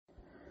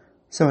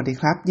สวัสดี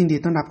ครับยินดี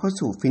ต้อนรับเข้า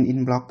สู่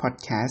FinInBlock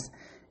Podcast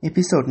เอ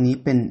พิโซดนี้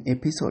เป็นเอ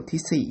พิโซด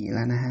ที่4แ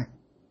ล้วนะฮะ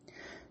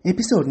เอ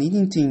พิโซดนี้จ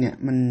ริงๆเนี่ย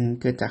มัน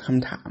เกิดจากค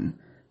ำถาม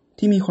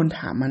ที่มีคนถ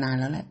ามมานาน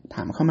แล้วแหละถ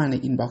ามเข้ามาใน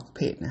inbox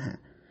page นะฮะ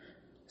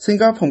ซึ่ง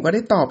ผมก็ไ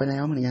ด้ตอบไปแล้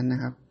วเหมือนกันน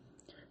ะครับ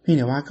เพียงแ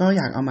ต่ว่าก็อ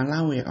ยากเอามาเล่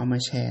าอยากเอามา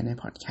แชร์ใน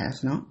podcast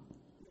เนาะ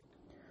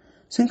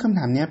ซึ่งคำถ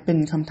ามนี้เป็น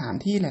คำถาม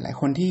ที่หลาย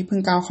ๆคนที่เพิ่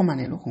งก้าวเข้ามา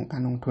ในโลกของกา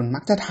รลงทุนมั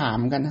กจะถาม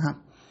กันนะครับ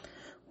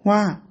ว่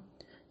า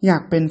อยา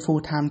กเป็น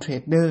full time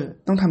trader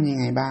ต้องทำยัง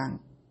ไงบ้าง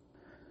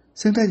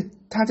ซึ่ง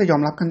ถ้าจะยอ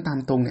มรับกันตาม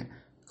ตรงเนี่ย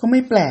ก็ไม่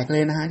แปลกเล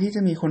ยนะฮะที่จ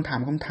ะมีคนถา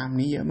มคำถาม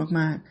นี้เยอะ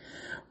มาก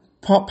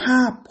ๆเพราะภ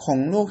าพของ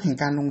โลกแห่ง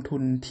การลงทุ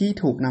นที่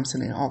ถูกนำเส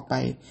นอออกไป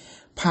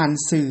ผ่าน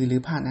สื่อหรื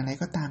อผ่านอะไร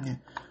ก็ตามเนี่ย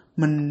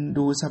มัน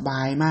ดูสบ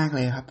ายมากเ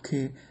ลยครับคื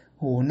อ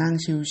โหนั่ง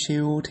ชิ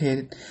ลๆเทรด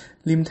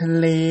ริมทะ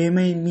เลไ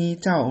ม่มี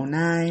เจ้าน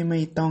ายไ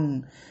ม่ต้อง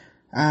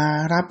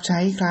รับใช้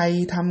ใคร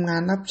ทำงา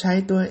นรับใช้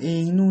ตัวเอ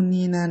งนู่น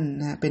นี่นั่น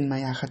นะเป็นมา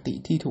ยาคติ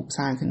ที่ถูกส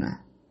ร้างขึ้นมา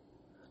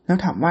แล้ว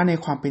ถามว่าใน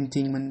ความเป็นจ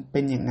ริงมันเป็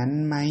นอย่างนั้น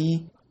ไหม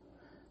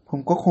ผม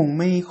ก็คง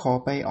ไม่ขอ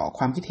ไปออก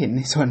ความคิดเห็นใ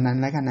นส่วนนั้น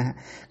แล้วกันนะ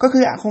ก็คื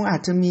อคงอา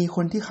จจะมีค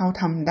นที่เขา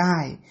ทำได้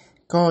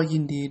ก็ยิ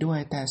นดีด้วย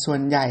แต่ส่ว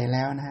นใหญ่แ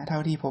ล้วนะฮะเท่า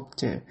ที่พบ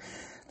เจอ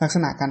ลักษ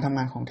ณะการทำง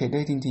านของเทรดเดอ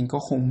ร์จริงๆก็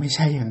คงไม่ใ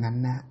ช่อย่างนั้น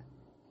นะ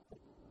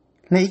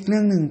และอีกเรื่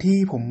องหนึ่งที่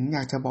ผมอย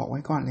ากจะบอกไ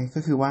ว้ก่อนเลย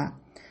ก็คือว่า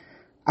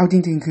เอาจ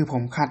ริงๆคือผ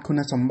มขาดคุ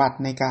ณสมบัติ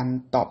ในการ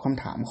ตอบค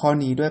ำถามข้อ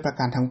นี้ด้วยประ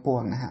การทั้งปว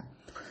งนะฮะ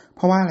เพ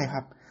ราะว่าอะไรค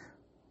รับ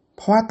เ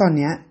พราะว่าตอน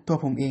นี้ตัว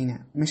ผมเองเนี่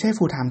ยไม่ใช่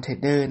full time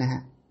trader นะฮ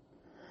ะ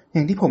อย่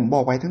างที่ผมบ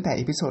อกไว้ตั้งแต่เ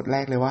อพิโซดแร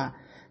กเลยว่า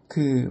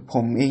คือผ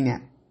มเองเนี่ย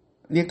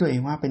เรียกตัวเอ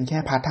งว่าเป็นแค่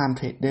part time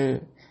trader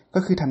ก็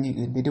คือทำอย่าง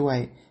อื่นไปด้วย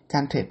กา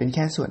รเทรดเป็นแ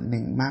ค่ส่วนห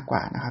นึ่งมากกว่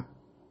านะครับ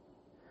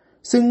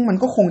ซึ่งมัน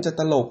ก็คงจะ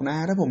ตลกนะ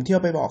ถ้าผมเที่ย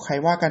วไปบอกใคร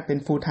ว่าการเป็น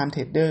full time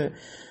trader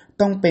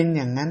ต้องเป็นอ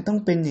ย่างนั้นต้อง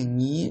เป็นอย่าง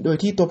นี้โดย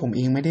ที่ตัวผมเ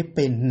องไม่ได้เ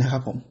ป็นนะครั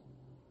บผม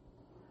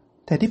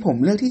แต่ที่ผม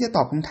เลือกที่จะต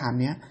อบคำถาม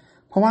นี้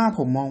เพราะว่าผ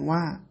มมองว่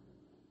า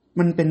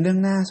มันเป็นเรื่อง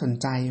น่าสน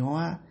ใจเพราะ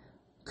ว่า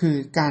คือ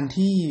การ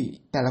ที่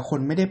แต่ละคน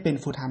ไม่ได้เป็น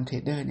full time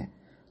trader เนี่ย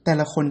แต่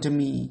ละคนจะ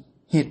มี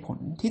เหตุผล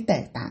ที่แต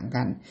กต่าง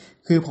กัน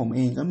คือผมเ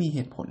องก็มีเห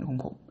ตุผลของ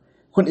ผม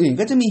คนอื่น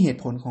ก็จะมีเหตุ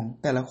ผลของ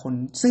แต่ละคน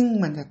ซึ่ง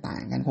มันจะต่า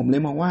งกันผมเล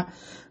ยมองว่า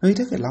เฮ้ย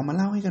ถ้าเกิดเรามา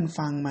เล่าให้กัน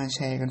ฟังมาแช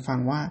ร์กันฟั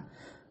งว่า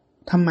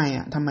ทำไม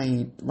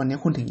วันนี้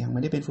คุณถึงยังไ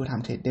ม่ได้เป็น full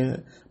time trader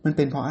มันเ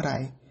ป็นเพราะอะไร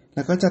แ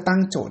ล้วก็จะตั้ง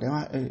โจทย์ได้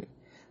ว่า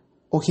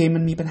โอเคมั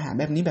นมีปัญหา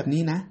แบบ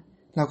นี้นะ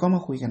เราก็ม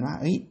าคุยกันว่า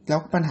แล้ว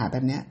ปัญหาแบ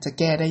บนี้จะ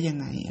แก้ได้ยัง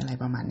ไงอะไร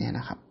ประมาณนี้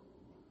นะครับ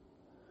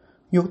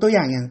ยกตัวอ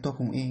ย่างตัว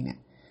ผมเองเนี่ย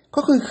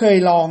ก็คือเคย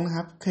ลองนะค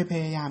รับเคยพ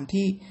ยายาม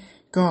ที่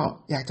ก็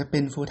อยากจะเป็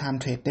น full time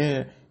trader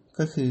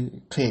ก็คือ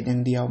เทรดอย่า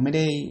งเดียวไม่ไ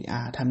ด้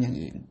ทำอย่าง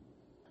อื่น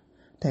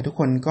แต่ทุก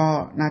คนก็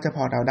น่าจะพ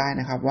อเดาได้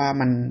นะครับว่า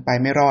มันไป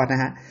ไม่รอดน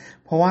ะฮะ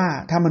เพราะว่า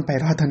ถ้ามันไป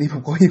รอดตอนนี้ผ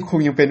มก็คง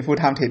ยังเป็น full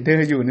time trader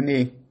อยู่นั่นเอ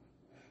ง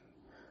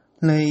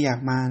เลยอยาก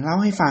มาเล่า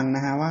ให้ฟังน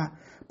ะฮะว่า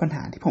ปัญห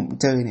าที่ผม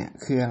เจอเนี่ย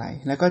คืออะไร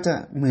แล้วก็จะ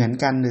เหมือน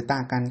กันหรือต่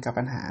างกันกับ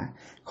ปัญหา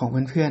ของ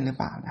เพื่อนๆหรือ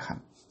เปล่านะครับ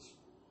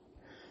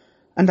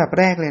อันดับ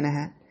แรกเลยนะฮ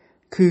ะ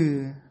คือ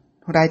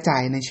รายจ่า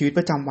ยในชีวิตป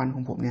ระจำวันข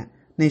องผมเนี่ย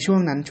ในช่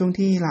วง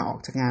ที่ลาออก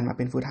จากงานมาเ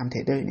ป็น full time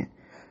trader เนี่ย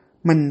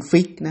มัน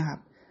ฟิกนะครับ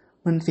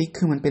มันฟิก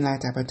คือมันเป็นราย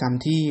จ่ายประจ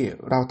ำที่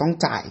เราต้อง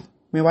จ่าย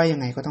ไม่ว่ายัง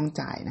ไงก็ต้อง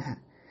จ่ายนะฮะ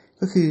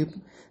ก็คือ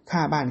ค่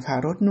าบ้านค่า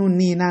รถนู่น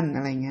นี่นั่นอ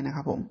ะไรเงี้ยนะค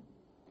รับผม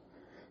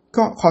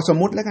ก็ขอสม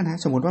มุติแล้วกันฮะ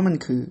สมมุติว่ามัน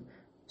คือ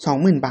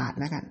 20,000 บาท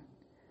แล้วกัน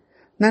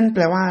นั่นแป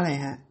ลว่าอะไร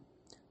ฮะ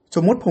ส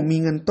มมุติผมมี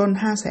เงินต้น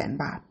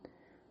 500,000 บาท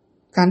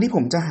การที่ผ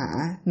มจะหา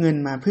เงิน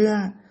มาเพื่อ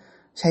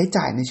ใช้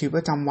จ่ายในชีวิตป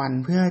ระจำวัน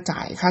เพื่อจ่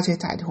ายค่าใช้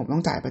จ่ายที่ผมต้อ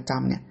งจ่ายประจ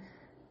ำเนี่ย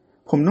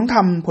ผมต้องท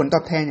ำผลต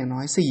อบแทนอย่างน้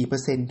อย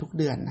 4% ทุก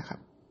เดือนนะครับ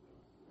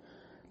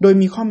โดย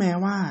มีข้อแม้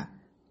ว่า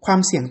ความ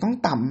เสี่ยงต้อง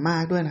ต่ำมา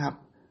กด้วยนะครับ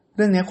เ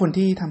รื่องนี้คน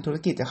ที่ทำธุร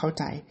กิจจะเข้า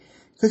ใจ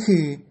ก็คื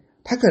อ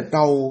ถ้าเกิดเร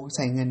าใ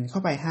ส่เงินเข้า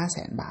ไป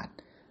 500,000 บาท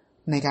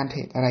ในการเทร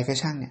ดอะไรก็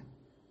ช่างเนี่ย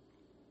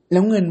แล้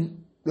วเงิน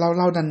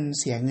เราดัน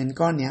เสียเงิน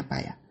ก้อนนี้ไป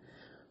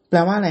แปล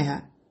ว่าอะไรฮ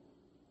ะ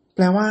แป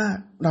ลว่า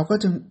เราก็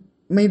จะ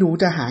ไม่รู้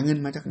จะหาเงิน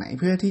มาจากไหน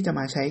เพื่อที่จะ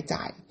มาใช้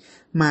จ่าย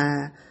มา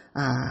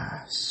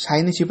ใช้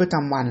ในชีวิตประจ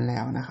ำวันแล้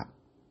วนะครับ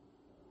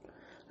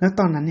แล้ว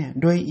ตอนนั้นเนี่ย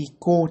ด้วยอี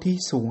โก้ที่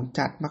สูง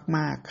จัดม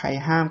ากๆใคร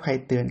ห้ามใคร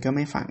เตือนก็ไ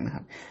ม่ฟังนะค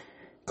รับ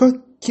ก็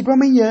คิดว่า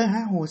ไม่เยอะฮ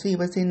ะโห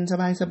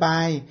 4% สบา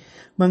ย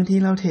ๆบางที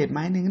เราเทรดไ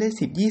ม้นึงได้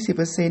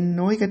 10-20%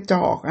 น้อยกระจ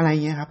อกอะไร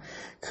เงี้ยครับ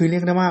คือเรี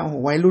ยกได้ว่าโอ้โห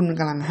วัยรุ่น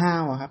กำลังห้า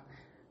วครับ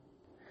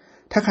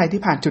ถ้าใคร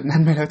ที่ผ่านจุดนั้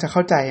นไปแล้วจะเข้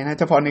าใจนะ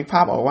จะพอนึกภ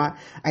าพออกว่า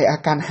ไออา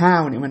การห้า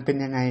วเนี่ยมันเป็น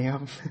ยังไงค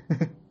รับ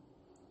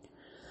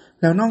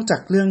แล้วนอกจา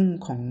กเรื่อง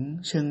ของ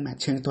เชิงแมท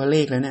เชิงตัวเล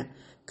ขแล้วเนี่ย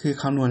คือ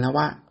คำนวณแล้ว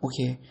ว่าโอเค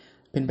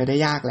เป็นไปได้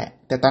ยากแหละ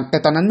แต่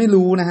ตอนนั้นไม่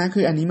รู้นะฮะ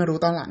คืออันนี้มารู้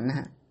ตอนหลังนะ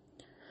ฮะ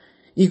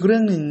อีกเรื่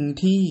องนึง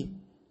ที่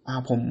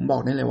ผมบอ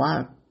กได้เลยว่า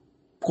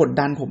กด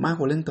ดันผมมาก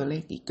กว่าเรื่องตัวเล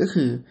ขอีกก็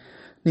คือ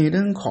ในเ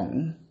รื่องของ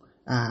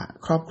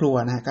ครอบครัว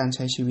นะการใ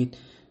ช้ชีวิต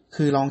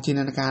คือลองจิน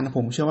ตนาการผ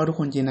มเชื่อว่าทุก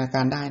คนจินตนาก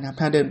ารได้นะ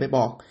ถ้าเดินไปบ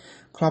อก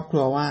ครอบครั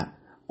วว่า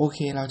โอเค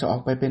เราจะออ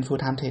กไปเป็น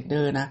full time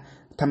trader นะ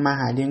ทำมา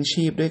หาเลี้ยง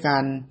ชีพด้วยกา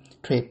ร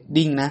เทรด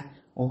ดิ้งนะ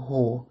โอ้โห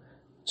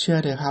เชื่อ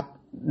เถอะครับ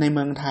ในเ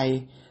มืองไทย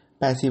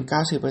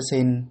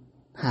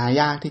 80-90% หา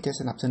ยากที่จะ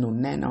สนับสนุน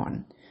แน่นอน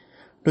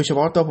โดยเฉพ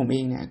าะตัวผมเอ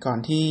งเนี่ยก่อน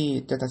ที่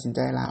จะตัดสินใจ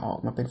ลาออก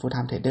มาเป็น full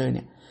time trader เ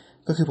นี่ย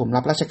ก็คือผม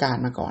รับราชการ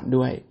มาก่อน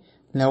ด้วย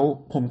แล้ว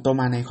ผมโต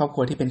มาในครอบค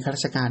รัวที่เป็นข้าร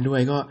าชการด้ว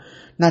ยก็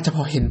น่าจะพ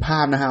อเห็นภา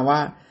พนะฮะว่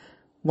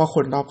าค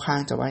นรอบข้าง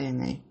จะว่ายัง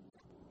ไง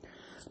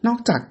นอก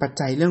จากปัจ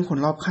จัยเรื่องคน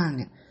รอบข้างเ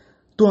นี่ย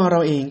ตัวเรา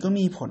เองก็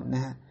มีผลน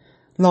ะฮะ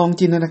ลอง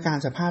จินตนาการ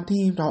สภาพ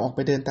ที่เราออกไป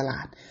เดินตล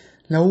าด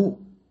แล้ว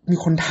มี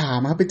คนถาม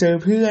ครับไปเจอ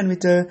เพื่อนไป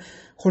เจอ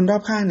คนรอ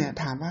บข้างเนี่ย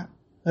ถามว่า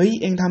เฮ้ย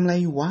เอ็งทำอะไร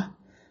อยู่วะ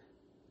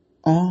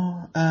อ๋อ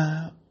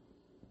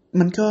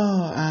มันก็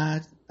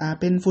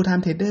เป็น full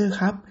time trader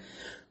ครับ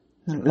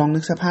ลองนึ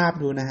กสภาพ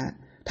ดูนะฮะ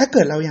ถ้าเ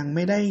กิดเรายังไ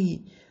ม่ได้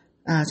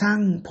สร้าง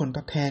ผลต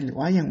อบแทนหรือ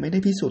ว่ายังไม่ได้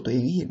พิสูจน์ตัวเอ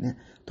งให้เห็นเนี่ย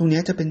ตรงนี้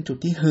จะเป็นจุด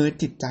ที่เฮิร์ต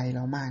จิตใจเร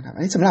ามากครับอั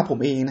นนี้สำหรับผม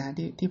เองนะ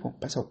ที่ผม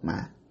ประสบมา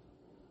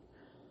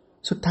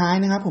สุดท้าย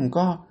นะครับผม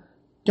ก็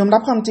ยอมรั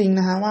บความจริง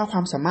นะฮะว่าคว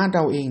ามสามารถเ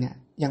ราเองเนี่ย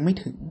ยังไม่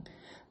ถึง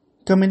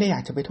ก็ไม่ได้อยา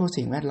กจะไปโทษ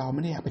สิ่งแวดล้อมไ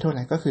ม่ได้อยากไปโทษอะ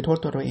ไรก็คือโทษ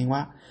ตัวเราเองว่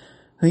า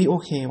เฮ้ยโอ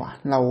เคว่ะ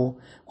เรา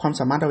ความ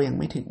สามารถเรายัง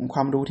ไม่ถึงคว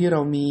ามรู้ที่เร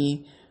ามี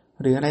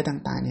หรืออะไร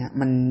ต่างๆเนี่ย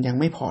มันยัง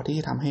ไม่พอที่จ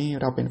ะทำให้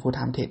เราเป็น full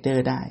time trader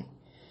ได้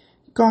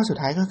ก็สุด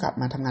ท้ายก็กลับ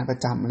มาทำงานปร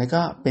ะจำแล้ว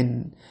ก็เป็น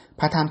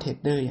part time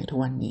trader อย่างทุก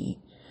วันนี้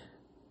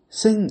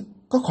ซึ่ง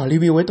ก็ขอรี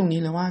วิวไว้ตรงนี้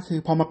เลยว่าคือ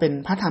พอมาเป็น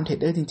part time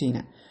trader จริงๆเ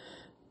นี่ย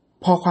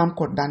พอความ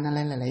กดดันอะไร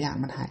หลายๆอย่าง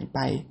มันหายไป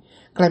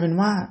กลายเป็น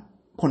ว่า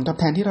ผลตอบ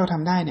แทนที่เราท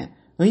ำได้เนี่ย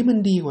เฮ้ยมัน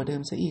ดีกว่าเดิ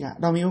มซะอีกอะ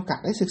เรามีโอกาส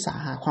ได้ศึกษา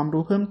หาความ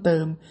รู้เพิ่มเติ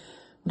ม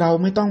เรา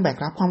ไม่ต้องแบก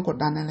รับความกด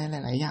ดันอะไรห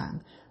ลายๆอย่าง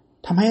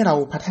ทำให้เรา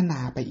พัฒนา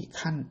ไปอีก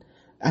ขั้น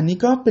อันนี้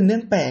ก็เป็นเรื่อ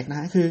งแปลกน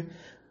ะคือ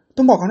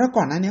ต้องบอกกันว่า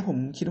ก่อนหน้านี้ผม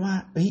คิดว่า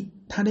เฮ้ย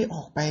ถ้าได้อ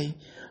อกไป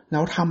แล้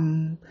วท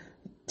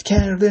ำแค่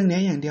เรื่องนี้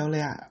อย่างเดียวเล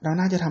ยอะเรา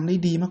น่าจะทำได้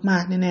ดีมา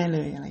กๆแน่ๆเล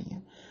ยอะไรเงี้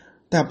ย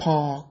แต่พอ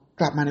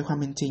กลับมาในความ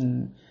เป็นจริง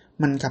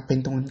มันกลับเป็น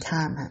ตรงกันข้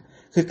ามฮะ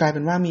คือกลายเ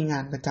ป็นว่ามีงา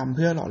นประจำเ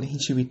พื่อหล่อเลี้ยง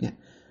ชีวิตเนี่ย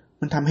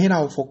มันทำให้เรา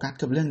โฟกัส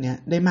กับเรื่องนี้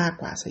ได้มาก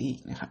กว่าซะอีก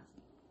นะครับ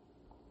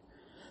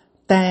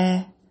แ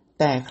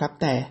ต่ครับ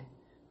แ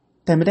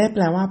ต่ไม่ได้แป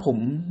ลว่าผม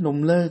ล้ม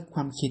เลิกคว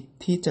ามคิด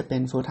ที่จะเป็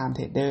น full time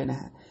trader นะ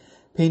ฮะ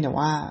เพียงแต่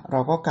ว่าเรา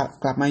ก็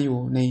กลับมาอยู่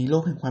ในโล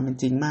กแห่งความเป็น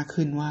จริงมาก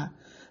ขึ้นว่า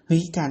เฮ้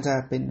ยการจะ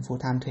เป็น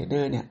full time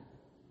trader เนี่ย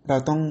เรา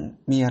ต้อง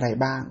มีอะไร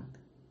บ้าง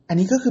อัน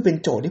นี้ก็คือเป็น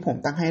โจทย์ที่ผม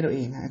ตั้งให้ตัวเอ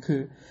งฮะคือ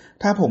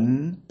ถ้าผม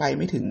ไปไ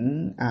ม่ถึง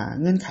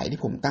เงื่อนไขที่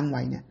ผมตั้งไ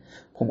ว้เนี่ย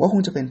ผมก็ค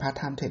งจะเป็น part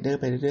time trader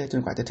ไปเรื่อยๆจ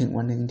นกว่าจะถึง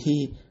วันนึงที่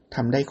ท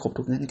ำได้ครบ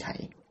ทุกเงื่อนไข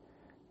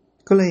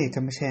ก็เลยอยากจ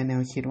ะมาแชร์แน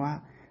วคิดว่า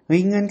เฮ้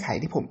ยเงื่อนไข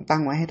ที่ผมตั้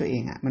งไว้ให้ตัวเอ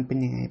งมันเป็น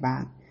ยังไงบ้า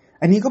ง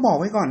อันนี้ก็บอก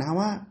ไว้ก่อนนะ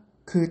ว่า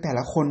คือแต่ล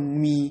ะคน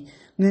มี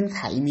เงื่อนไ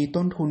ขมี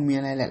ต้นทุนมี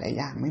อะไรหลายๆ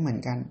อย่างไม่เหมือน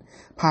กัน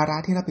ภาระ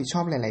ที่รับผิดช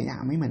อบหลายๆอย่า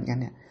งไม่เหมือนกัน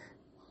เนี่ย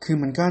คือ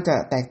มันก็จะ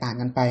แตกต่าง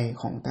กันไป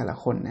ของแต่ละ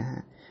คนนะฮ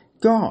ะ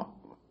ก็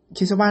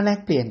คิดซะว่าแลก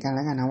เปลี่ยนกันแ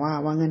ล้วกันนะ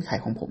ว่าเงื่อนไข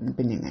ของผมมันเ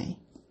ป็นยังไง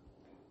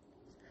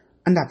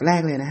อันดับแร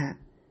กเลยนะฮะ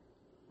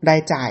รา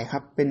ยจ่ายครั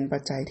บเป็นปั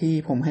จจัยที่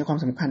ผมให้ความ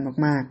สำคัญ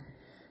มาก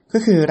ๆก็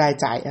คือราย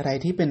จ่ายอะไร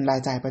ที่เป็นรา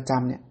ยจ่ายประจ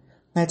ำเนี่ย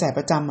รายจ่ายป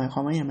ระจำหมายควา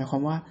มว่าอย่างหมายควา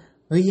มว่า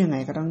เฮ้ยยังไง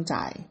ก็ต้อง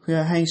จ่ายเพื่อ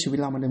ให้ชีวิต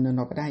เรามันดำเนิน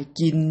ต่อไปได้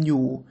กินอ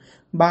ยู่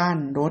บ้าน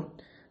รถ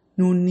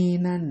นู่นนี่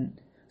นั่น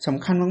ส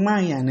ำคัญมาก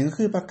ๆอย่างหนึ่งก็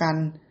คือประกัน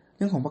เ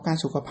รื่องของประกัน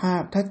สุขภา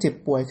พถ้าเจ็บ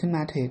ป่วยขึ้นม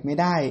าเทรดไม่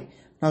ได้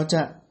เราจ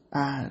ะ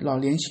หล่อ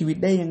เลี้ยงชีวิต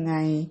ได้ยังไง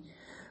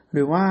ห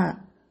รือว่า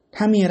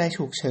ถ้ามีอะไร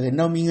ฉุกเฉิน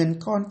เรามีเงิน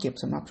ก้อนเก็บ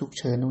สำหรับฉุก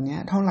เฉินตรงนี้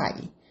เท่าไหร่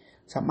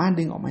สามารถ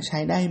ดึงออกมาใช้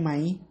ได้ไหม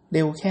เ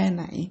ร็วแค่ไ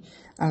หน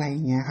อะไรอ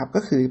ย่างเงี้ยครับ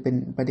ก็คือเป็น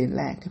ประเด็น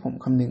แรกที่ผม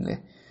คำนึงเลย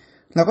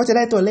เราก็จะไ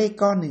ด้ตัวเลข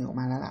ก้อนหนึ่งออก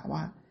มาแล้วล่ะ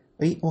ว่า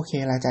โอเค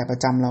รายจ่ายปร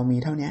ะจำเรามี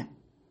เท่านี้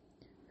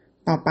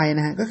ต่อไปน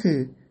ะฮะก็คือ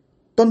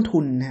ต้นทุ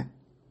นนะ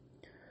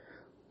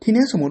ที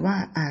นี้สมมติว่า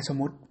สม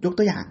มติยก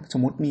ตัวอย่างส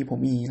มมติผม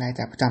มีราย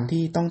จ่ายประจำ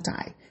ที่ต้องจ่า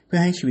ยเพื่อ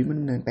ให้ชีวิตมัน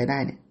ดำเนินไปได้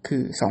เนี่ยคื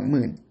อ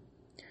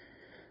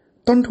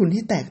 20,000 ต้นทุน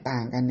ที่แตกต่า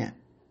งกันเนี่ย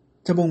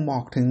จะบ่งบอ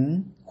กถึง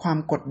ความ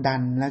กดดั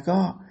นแล้วก็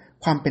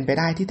ความเป็นไป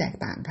ได้ที่แตก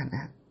ต่างกันน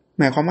ะ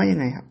หมายความว่ายัง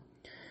ไงครับ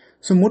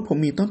สมมุติผม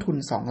มีต้นทุน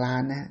2 ล้า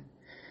นนะฮะ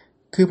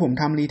คือผม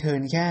ทำรีเทิร์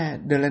นแค่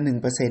เดือนละ 1%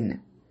 เนี่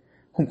ย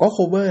ผมก็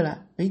cover ละ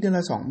เดือนล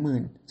ะ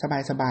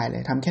 20,000 สบายๆเล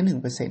ยทำแค่ 1%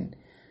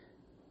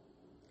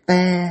 แ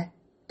ต่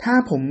ถ้า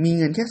ผมมี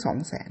เงินแค่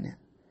 200,000 เนี่ย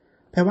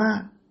แปลว่า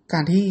กา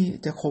รที่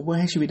จะ cover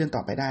ให้ชีวิตเดินต่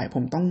อไปได้ผ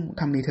มต้อง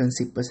ทำรีเทิร์น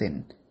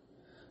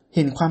 10% เ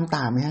ห็นความ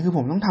ต่างไหมฮะคือผ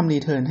มต้องทำรี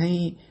เทิร์นให้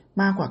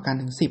มากกว่ากัน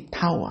ถึง10 เ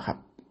ท่าอะครับ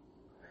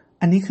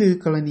อันนี้คือ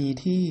กรณี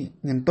ที่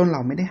เงินต้นเร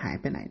าไม่ได้หาย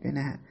ไปไหนด้วย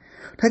นะฮะ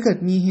ถ้าเกิด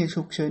มีเหตุ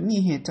ฉุกเฉินมี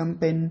เหตุจำ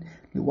เป็น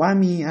หรือว่า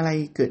มีอะไร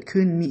เกิด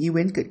ขึ้นมีอีเว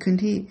นต์เกิดขึ้น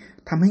ที่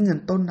ทำให้เงิน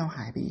ต้นเราห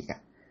ายไปอีก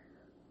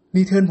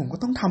รีเทิร์นผมก็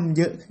ต้องทำ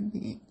เยอะขึ้น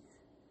อีก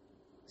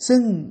ซึ่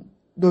ง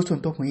โดยส่วน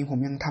ตัวผมเองผม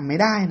ยังทำไม่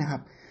ได้นะครั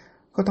บ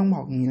ก็ต้องบ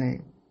อกงี้เลย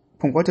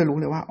ผมก็จะรู้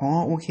เลยว่า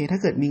โอเคถ้า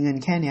เกิดมีเงิน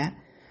แค่เนี้ย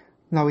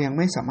เรายังไ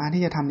ม่สามารถ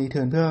ที่จะทำรีเทิ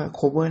ร์นเพื่อ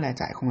cover ราย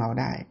จ่ายของเรา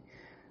ได้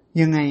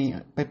ยังไง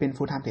ไปเป็น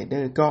full time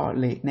trader ก็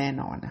เละแน่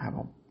นอนนะครับผ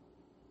ม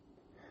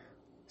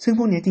ซึ่งพ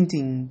วกนี้จ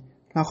ริง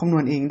ๆเราคำน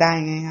วณเองได้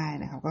ง่าย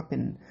ๆนะครับก็เป็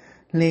น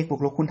เลขบวก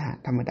ลบคูณหาร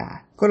ธรรมดา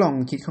ก็ลอง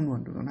คิดคำนวณ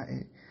ดูนะ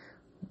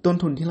ต้น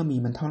ทุนที่เรามี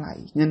มันเท่าไหร่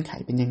เงื่อนไข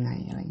เป็นยังไง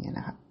อะไรเงี้ย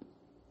นะครับ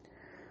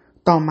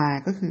ต่อมา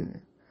ก็คือ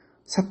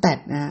สแตท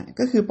นะ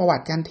ก็คือประวั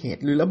ติการเทรด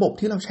หรือระบบ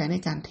ที่เราใช้ใน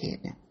การเทรด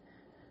เนี่ย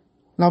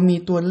เรามี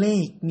ตัวเล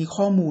ขมี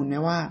ข้อมูลไหม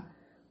ว่า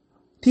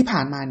ที่ผ่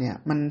านมาเนี่ย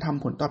มันท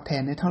ำผลตอบแท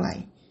นได้เท่าไหร่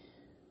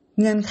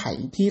เงื่อนไข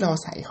ที่เรา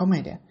ใส่เข้ามา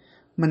เนี่ย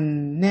มัน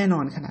แน่นอ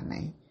นขนาดไหน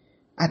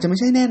อาจจะไม่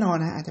ใช่แน่นอน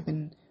นะอาจจะเป็น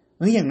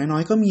อย่างน้อ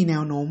ยๆก็มีแน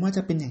วโน้มว่าจ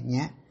ะเป็นอย่างเ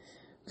งี้ย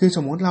คือส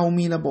มมติเรา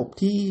มีระบบ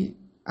ที่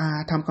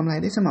ทำกำไร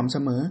ได้สม่ำเส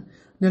มอ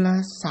เดือนละ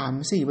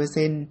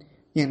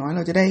 3-4% อย่างน้อยเร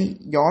าจะได้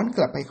ย้อนก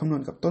ลับไปคำนว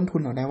ณกับต้นทุ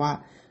นเราได้ว่า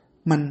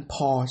มันพ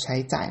อใช้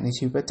จ่ายใน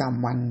ชีวิตประจ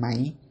ำวันไหม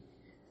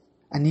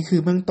อันนี้คื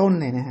อเบื้องต้น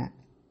เลยนะฮะ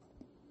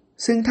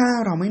ซึ่งถ้า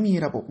เราไม่มี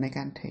ระบบในก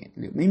ารเทรด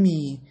หรือไม่มี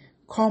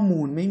ข้อ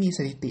มูลไม่มีส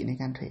ถิติใน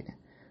การเทรด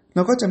เร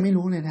าก็จะไม่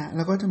รู้เลยนะเร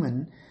าก็จะเหมือน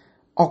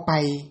ออกไป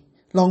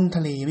ล่องท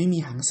ะเลไม่มี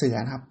หางเสือ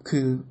ครับคื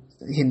อ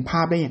เห็นภ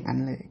าพได้อย่างนั้น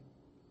เลย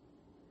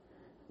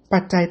ปั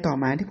จจัยต่อ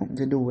มาที่ผม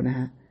จะดูนะฮ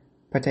ะ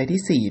ปัจจัย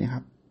ที่4นะค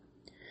รับ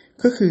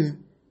ก็คือ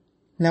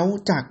แล้ว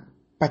จาก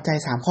ปัจจัย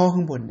3ข้อข้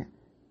างบนเนี่ย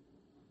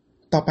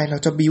ต่อไปเรา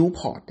จะบิวพ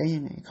อร์ตได้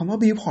ยังไงคำว่า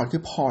บิวพอร์ตคื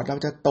อพอร์ตเรา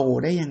จะโต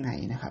ได้ยังไง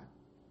นะครับ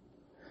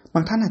บ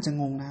างท่านอาจจะ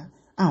งงนะ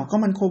ก็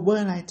มัน cover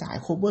รายจ่าย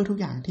cover ทุก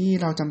อย่างที่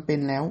เราจำเป็น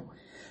แ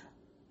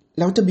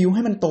ล้วจะบิวใ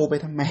ห้มันโตไป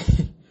ทำไม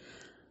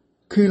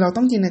คือเรา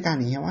ต้องจินตนาการ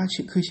อย่างนี้ว่า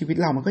คือชีวิต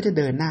เรามันก็จะ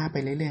เดินหน้าไป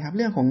เรื่อยๆครับเ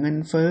รื่องของเงิน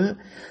เฟ้อ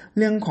เ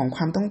รื่องของค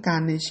วามต้องการ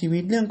ในชีวิ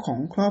ตเรื่องของ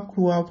ครอบค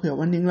รัวเผื่อ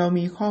วันนึงเรา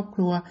มีครอบค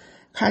รัว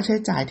ค่าใช้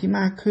จ่ายที่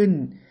มากขึ้น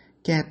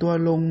แก่ตัว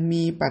ลง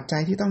มีปัจจั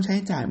ยที่ต้องใช้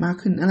จ่ายมาก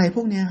ขึ้นอะไรพ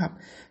วกนี้ครับ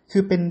คื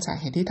อเป็นสา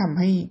เหตุที่ทำ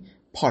ให้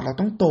พอร์ตเรา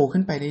ต้องโต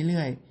ขึ้นไปเ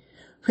รื่อย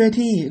ๆเพื่อ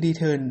ที่รี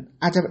เทิร์น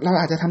เรา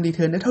อาจจะทำรีเ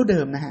ทิร์นได้เท่าเดิ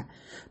มนะฮะ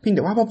เพียงแ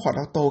ต่ว่าพอพอร์ตเ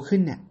ราโตขึ้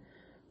นเนี่ย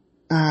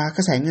ก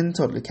ระแสเงิน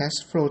สดหรือ cash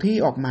flow ที่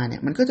ออกมาเนี่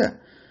ยมันก็จะ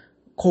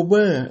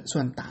cover ส่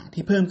วนต่าง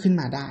ที่เพิ่มขึ้น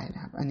มาได้น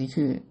ะครับอันนี้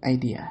คือไอ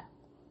เดีย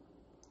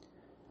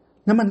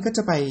แล้วมันก็จ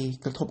ะไป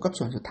กระทบกับ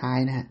ส่วนสุดท้าย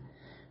นะฮะ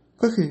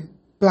ก็คือ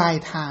ปลาย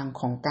ทาง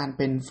ของการเ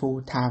ป็น full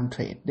time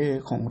trader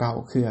ของเรา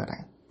คืออะไร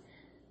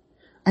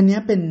อันนี้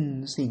เป็น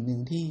สิ่งหนึ่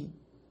งที่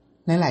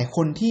หลายๆค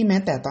นที่แม้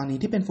แต่ตอนนี้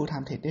ที่เป็น full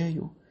time trader อ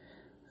ยู่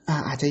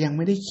อาจจะยังไ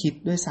ม่ได้คิด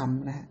ด้วยซ้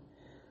ำนะฮะ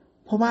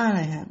เพราะว่าอะไ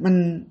รฮะ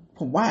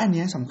ผมว่าอัน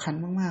นี้สำคัญ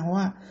มากๆเพราะ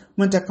ว่า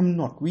มันจะกำห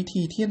นดวิ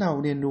ธีที่เรา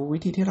เรียนรู้วิ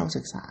ธีที่เรา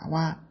ศึกษา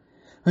ว่า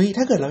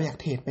ถ้าเกิดเราอยาก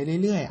เทรดไป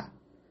เรื่อย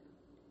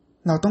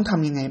ๆเราต้องท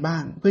ำยังไงบ้า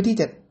งเพื่อที่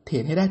จะเทร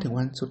ดให้ได้ถึง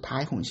วันสุดท้า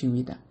ยของชี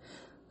วิต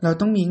เรา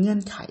ต้องมีเงื่อ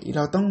นไขเ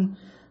ราต้อง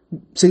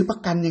ซื้อประ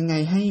กันยังไง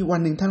ให้วั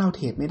นหนึ่งถ้าเราเ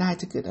ทรดไม่ได้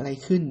จะเกิดอะไร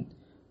ขึ้น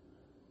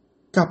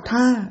กับถ้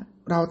า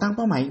เราตั้งเ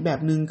ป้าหมายอีกแบ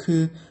บนึงคื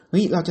อ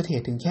เราจะเทร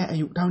ดถึงแค่อา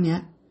ยุเท่านี้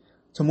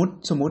สม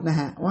มตินะ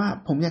ฮะว่า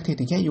ผมอยากเทรด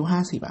ถึงแค่อายุ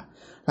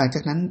50หลังจ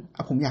ากนั้น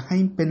ผมอยากให้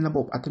เป็นระบ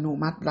บอัตโน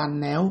มัติรัน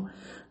แล้ว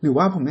หรือ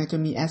ว่าผมอยากจะ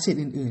มีแอสเซท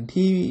อื่นๆ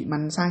ที่มั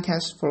นสร้างแค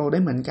ชโฟลว์ได้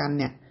เหมือนกัน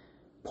เนี่ย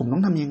ผมต้อ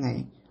งทำยังไง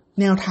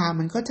แนวทาง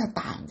มันก็จะ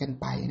ต่างกัน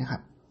ไปนะครั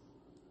บ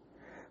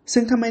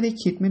ซึ่งถ้าไม่ได้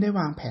คิดไม่ได้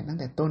วางแผนตั้ง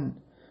แต่ต้น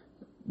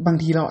บาง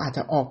ทีเราอาจจ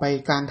ะออกไป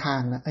กลางทา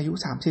งแล้วอายุ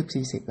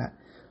 30-40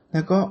 แ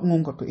ล้วก็ง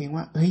งกับตัวเอง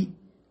ว่า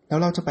แล้ว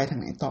เราจะไปทาง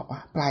ไหนต่อวะ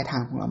ปลายทา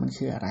งของเรามัน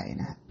คืออะไร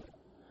นะฮะ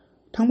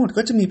ทั้งหมด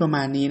ก็จะมีประม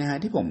าณนี้นะฮะ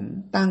ที่ผม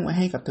ตั้งไว้ใ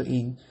ห้กับตัวเอ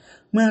ง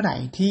เมื่อไหร่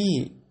ที่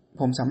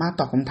ผมสามารถ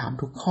ตอบคำถาม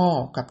ทุกข้อ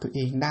กับตัวเอ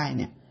งได้เ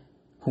นี่ย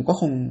ผมก็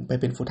คงไป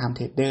เป็น full time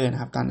trader น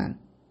ะครับตอนนั้น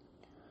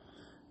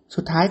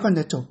สุดท้ายก่อน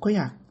จะจบก็อ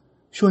ยาก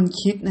ชวน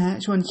คิดนะฮะ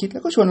ชวนคิดแล้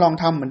วก็ชวนลอง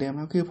ทำเหมือนเดิม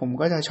ครับคือผม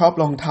ก็จะชอบ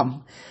ลองท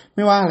ำไ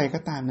ม่ว่าอะไรก็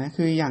ตามนะ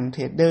คืออย่างเท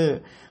รดเดอร์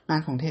งาน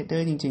ของเทรดเดอ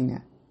ร์จริงๆเนี่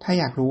ยถ้า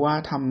อยากรู้ว่า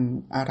ท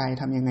ำอะไร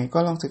ทำยังไงก็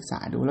ลองศึกษา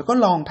ดูแล้วก็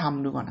ลองท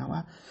ำดูก่อนนะว่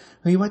า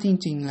ว่าจ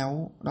ริงๆแล้ว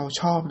เรา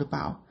ชอบหรือเป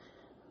ล่า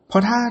เพรา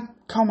ะถ้า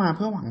เข้ามาเ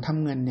พื่อหวังท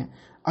ำเงินเนี่ย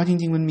เอาจ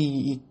ริงๆมันมี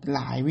อีกห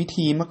ลายวิ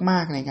ธีมา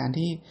กๆในการ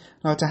ที่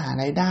เราจะหา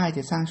รายได้จ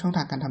ะสร้างช่องท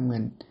างการทำเงิ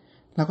น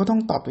เราก็ต้อง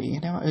ตอบตัวเองใ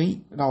ห้ได้ว่า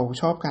เรา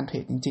ชอบการเทร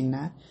ดจริงๆน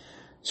ะ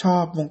ชอ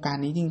บวงการ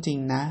นี้จริง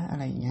ๆนะอะ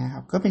ไรอย่างเงี้ยค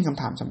รับก็เป็นค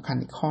ำถามสำคัญ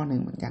อีกข้อหนึ่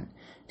งเหมือนกัน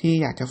ที่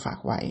อยากจะฝาก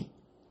ไว้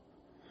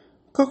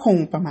ก็คง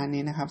ประมาณ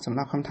นี้นะครับสำห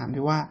รับคำถาม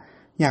ที่ว่า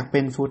อยากเป็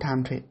น full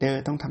time trader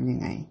ต้องทำยัง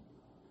ไง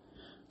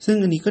ซึ่ง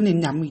อันนี้ก็เน้น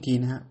ย้ำอีกที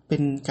นะฮะเป็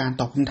นการ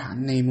ตอบคำถาม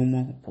ในมุมม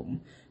องของผม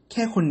แ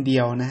ค่คนเดี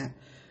ยวนะฮะ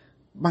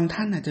บางท่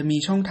านอาจจะมี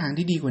ช่องทาง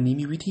ที่ดีกว่านี้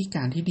มีวิธีก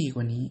ารที่ดีก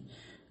ว่านี้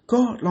ก็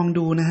ลอง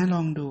ดูนะฮะล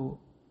องดู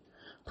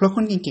เพราะค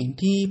นเก่ง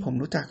ๆที่ผม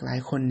รู้จักหลาย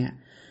คนเนี่ย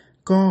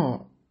ก็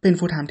เป็น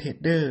full time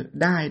trader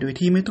ได้โดย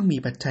ที่ไม่ต้องมี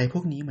ปัจจัยพ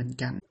วกนี้เหมือน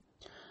กัน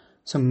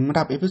สำห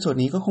รับเอพิโซด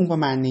นี้ก็คงปร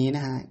ะมาณนี้น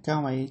ะฮะก็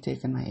ไว้เจอ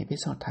กันใหม่เอพิ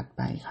โซดถัดไ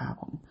ปครับ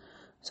ผม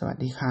สวัส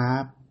ดีครั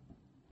บ